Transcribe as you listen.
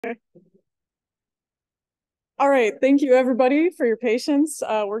All right, thank you everybody for your patience.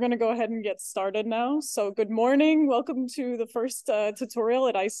 We're going to go ahead and get started now. So good morning, welcome to the first tutorial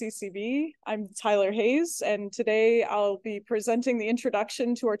at ICCV. I'm Tyler Hayes, and today I'll be presenting the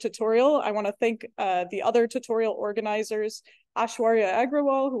introduction to our tutorial. I want to thank the other tutorial organizers, Ashwarya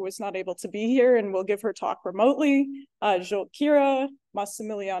Agrawal, who was not able to be here and will give her talk remotely, Joel Kira,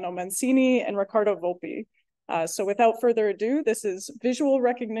 Massimiliano Mancini, and Riccardo Volpi. So without further ado, this is visual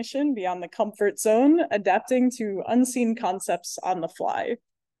recognition beyond the comfort zone, adapting to unseen concepts on the fly.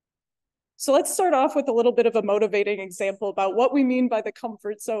 So let's start off with a little bit of a motivating example about what we mean by the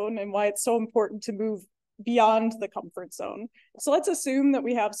comfort zone and why it's so important to move beyond the comfort zone. So let's assume that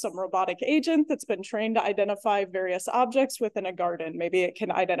we have some robotic agent that's been trained to identify various objects within a garden. Maybe it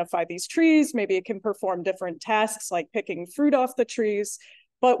can identify these trees, maybe it can perform different tasks like picking fruit off the trees.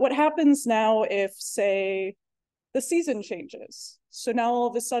 But what happens now if, say, the season changes? So now all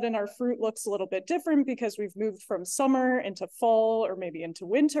of a sudden our fruit looks a little bit different because we've moved from summer into fall or maybe into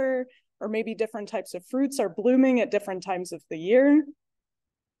winter, or maybe different types of fruits are blooming at different times of the year.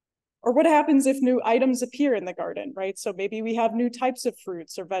 Or what happens if new items appear in the garden, right? So maybe we have new types of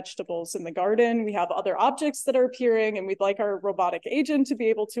fruits or vegetables in the garden. We have other objects that are appearing, and we'd like our robotic agent to be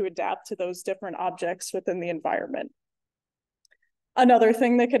able to adapt to those different objects within the environment. Another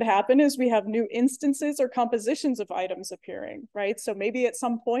thing that could happen is we have new instances or compositions of items appearing, right? So maybe at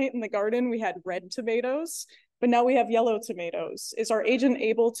some point in the garden, we had red tomatoes, but now we have yellow tomatoes. Is our agent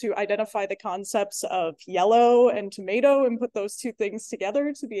able to identify the concepts of yellow and tomato and put those two things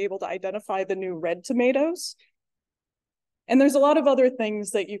together to be able to identify the new red tomatoes? And there's a lot of other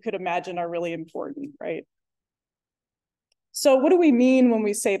things that you could imagine are really important, right? So what do we mean when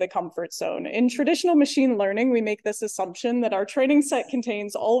we say the comfort zone? In traditional machine learning, we make this assumption that our training set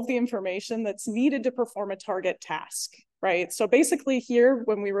contains all of the information that's needed to perform a target task, right? So basically here,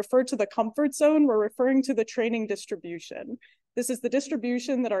 when we refer to the comfort zone, we're referring to the training distribution. This is the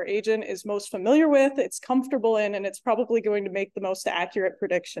distribution that our agent is most familiar with, it's comfortable in, and it's probably going to make the most accurate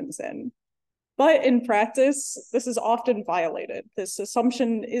predictions in. But in practice, this is often violated. This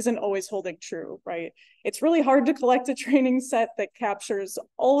assumption isn't always holding true, right? It's really hard to collect a training set that captures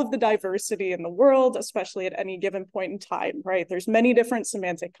all of the diversity in the world, especially at any given point in time, right? There's many different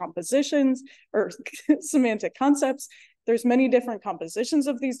semantic compositions or semantic concepts. There's many different compositions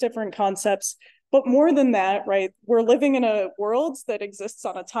of these different concepts. But more than that, right, we're living in a world that exists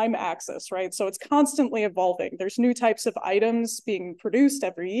on a time axis, right? So it's constantly evolving. There's new types of items being produced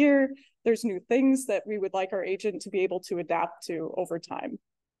every year. There's new things that we would like our agent to be able to adapt to over time.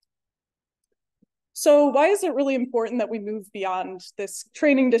 So why is it really important that we move beyond this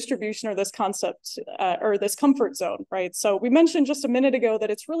training distribution or this concept or this comfort zone, right? So we mentioned just a minute ago that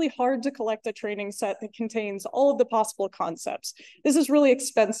it's really hard to collect a training set that contains all of the possible concepts. This is really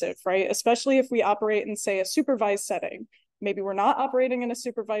expensive, right? Especially if we operate in, say, a supervised setting. Maybe we're not operating in a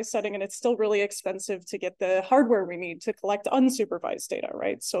supervised setting and it's still really expensive to get the hardware we need to collect unsupervised data,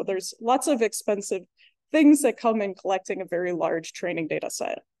 right? So there's lots of expensive things that come in collecting a very large training data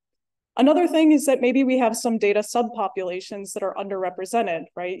set. Another thing is that maybe we have some data subpopulations that are underrepresented,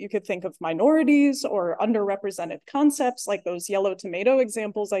 right? You could think of minorities or underrepresented concepts like those yellow tomato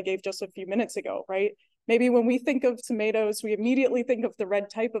examples I gave just a few minutes ago, right? Maybe when we think of tomatoes, we immediately think of the red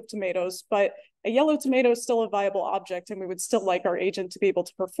type of tomatoes, but a yellow tomato is still a viable object, and we would still like our agent to be able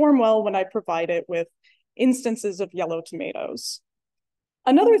to perform well when I provide it with instances of yellow tomatoes.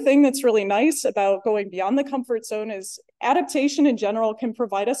 Another thing that's really nice about going beyond the comfort zone is adaptation in general can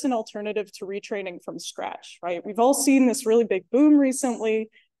provide us an alternative to retraining from scratch, right? We've all seen this really big boom recently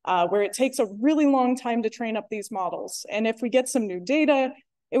where it takes a really long time to train up these models. And if we get some new data,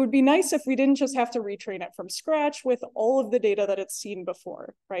 it would be nice if we didn't just have to retrain it from scratch with all of the data that it's seen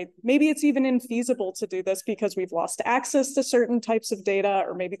before, right? Maybe it's even infeasible to do this because we've lost access to certain types of data,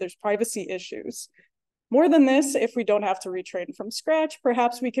 or maybe there's privacy issues. More than this, if we don't have to retrain from scratch,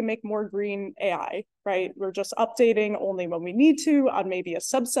 perhaps we can make more green AI, right? We're just updating only when we need to on maybe a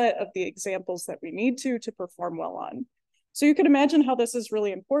subset of the examples that we need to perform well on. So you can imagine how this is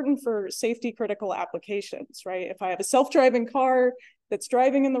really important for safety critical applications, right? If I have a self-driving car that's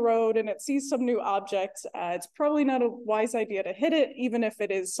driving in the road and it sees some new object, it's probably not a wise idea to hit it, even if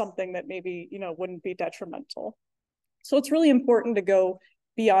it is something that maybe, wouldn't be detrimental. So it's really important to go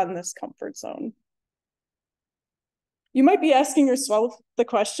beyond this comfort zone. You might be asking yourself the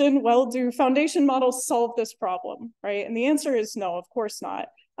question, well, do foundation models solve this problem, right? And the answer is no, of course not.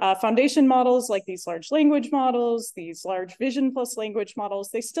 Foundation models like these large language models, these large vision plus language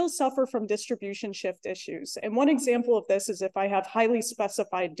models, they still suffer from distribution shift issues. And one example of this is if I have highly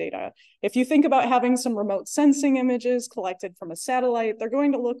specified data. If you think about having some remote sensing images collected from a satellite, they're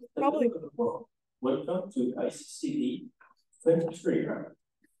going to look probably... Welcome to ICCV 23.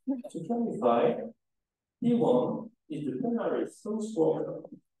 To clarify, P1 is the plenary source workshop,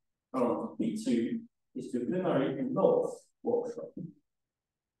 and P2 is the plenary notes workshop.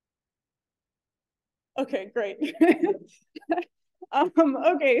 Okay, great.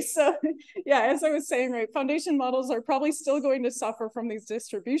 Okay, so yeah, as I was saying, right, foundation models are probably still going to suffer from these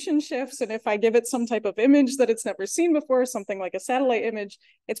distribution shifts. And if I give it some type of image that it's never seen before, something like a satellite image,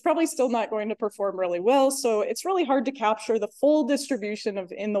 it's probably still not going to perform really well. So it's really hard to capture the full distribution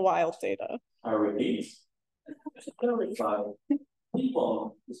of in the wild data. I repeat, to clarify,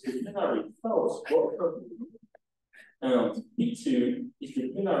 P1 is the plenary source workshop, and P2 is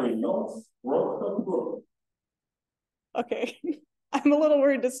the plenary notes workshop group. Okay. I'm a little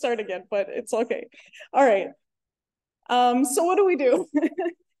worried to start again, but it's okay. All right. So what do we do?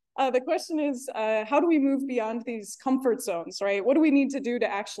 The question is, how do we move beyond these comfort zones, right? What do we need to do to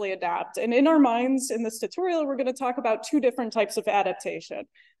actually adapt? And in our minds, in this tutorial, we're going to talk about two different types of adaptation.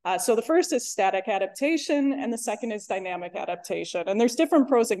 So the first is static adaptation, and the second is dynamic adaptation. And there's different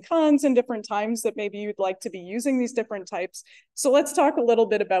pros and cons and different times that maybe you'd like to be using these different types. So let's talk a little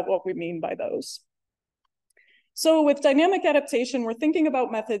bit about what we mean by those. So with dynamic adaptation, we're thinking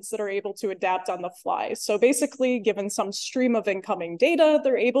about methods that are able to adapt on the fly. So basically, given some stream of incoming data,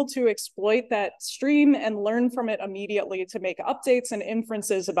 they're able to exploit that stream and learn from it immediately to make updates and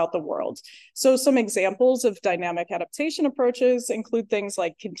inferences about the world. So some examples of dynamic adaptation approaches include things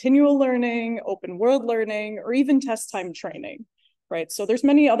like continual learning, open world learning, or even test time training, right? So there's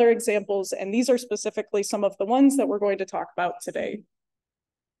many other examples, and these are specifically some of the ones that we're going to talk about today.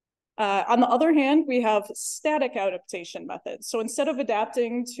 On the other hand, we have static adaptation methods. So instead of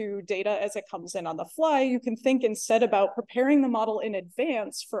adapting to data as it comes in on the fly, you can think instead about preparing the model in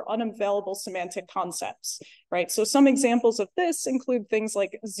advance for unavailable semantic concepts, right? So some examples of this include things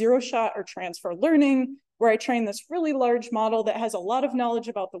like zero-shot or transfer learning, where I train this really large model that has a lot of knowledge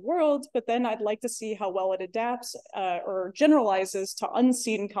about the world, but then I'd like to see how well it adapts or generalizes to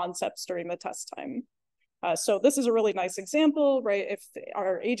unseen concepts during the test time. So this is a really nice example, right? If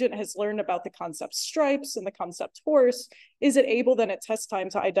our agent has learned about the concept stripes and the concept horse, is it able then at test time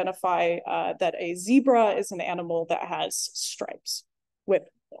to identify that a zebra is an animal that has stripes with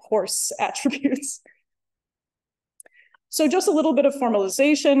horse attributes? So just a little bit of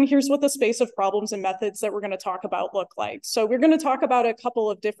formalization. Here's what the space of problems and methods that we're going to talk about look like. So we're going to talk about a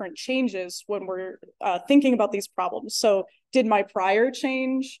couple of different changes when we're thinking about these problems. So did my prior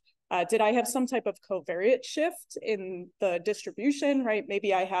change? Did I have some type of covariate shift in the distribution, right?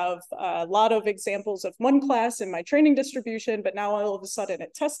 Maybe I have a lot of examples of one class in my training distribution, but now all of a sudden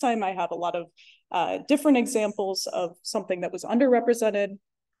at test time, I have a lot of different examples of something that was underrepresented,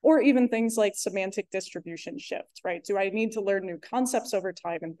 or even things like semantic distribution shift, right? Do I need to learn new concepts over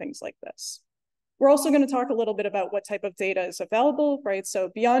time and things like this? We're also going to talk a little bit about what type of data is available, right? So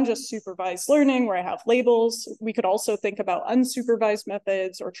beyond just supervised learning, where I have labels, we could also think about unsupervised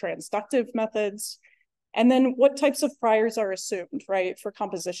methods or transductive methods. And then what types of priors are assumed, right? For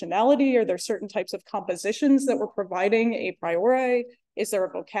compositionality, are there certain types of compositions that we're providing a priori? Is there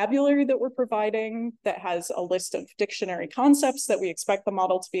a vocabulary that we're providing that has a list of dictionary concepts that we expect the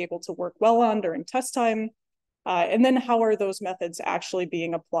model to be able to work well on during test time? And then how are those methods actually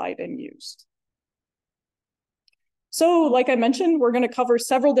being applied and used? So like I mentioned, we're going to cover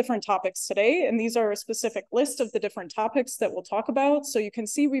several different topics today, and these are a specific list of the different topics that we'll talk about. So you can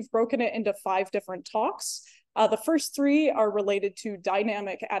see we've broken it into 5 different talks. The first 3 are related to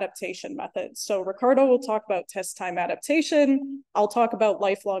dynamic adaptation methods. So Ricardo will talk about test time adaptation. I'll talk about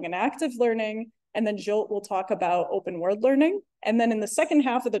lifelong and active learning, and then Jilt will talk about open world learning. And then in the second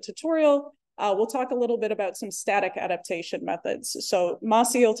half of the tutorial, we'll talk a little bit about some static adaptation methods. So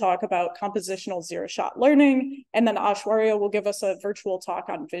Masi will talk about compositional zero-shot learning, and then Ashwarya will give us a virtual talk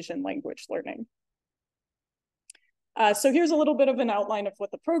on vision language learning. So here's a little bit of an outline of what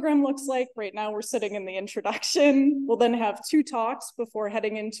the program looks like. Right now we're sitting in the introduction. We'll then have 2 talks before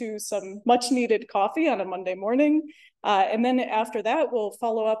heading into some much needed coffee on a Monday morning. And then after that, we'll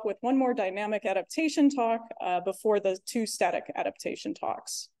follow up with 1 more dynamic adaptation talk before the 2 static adaptation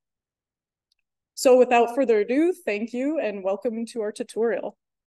talks. So without further ado, thank you and welcome to our tutorial.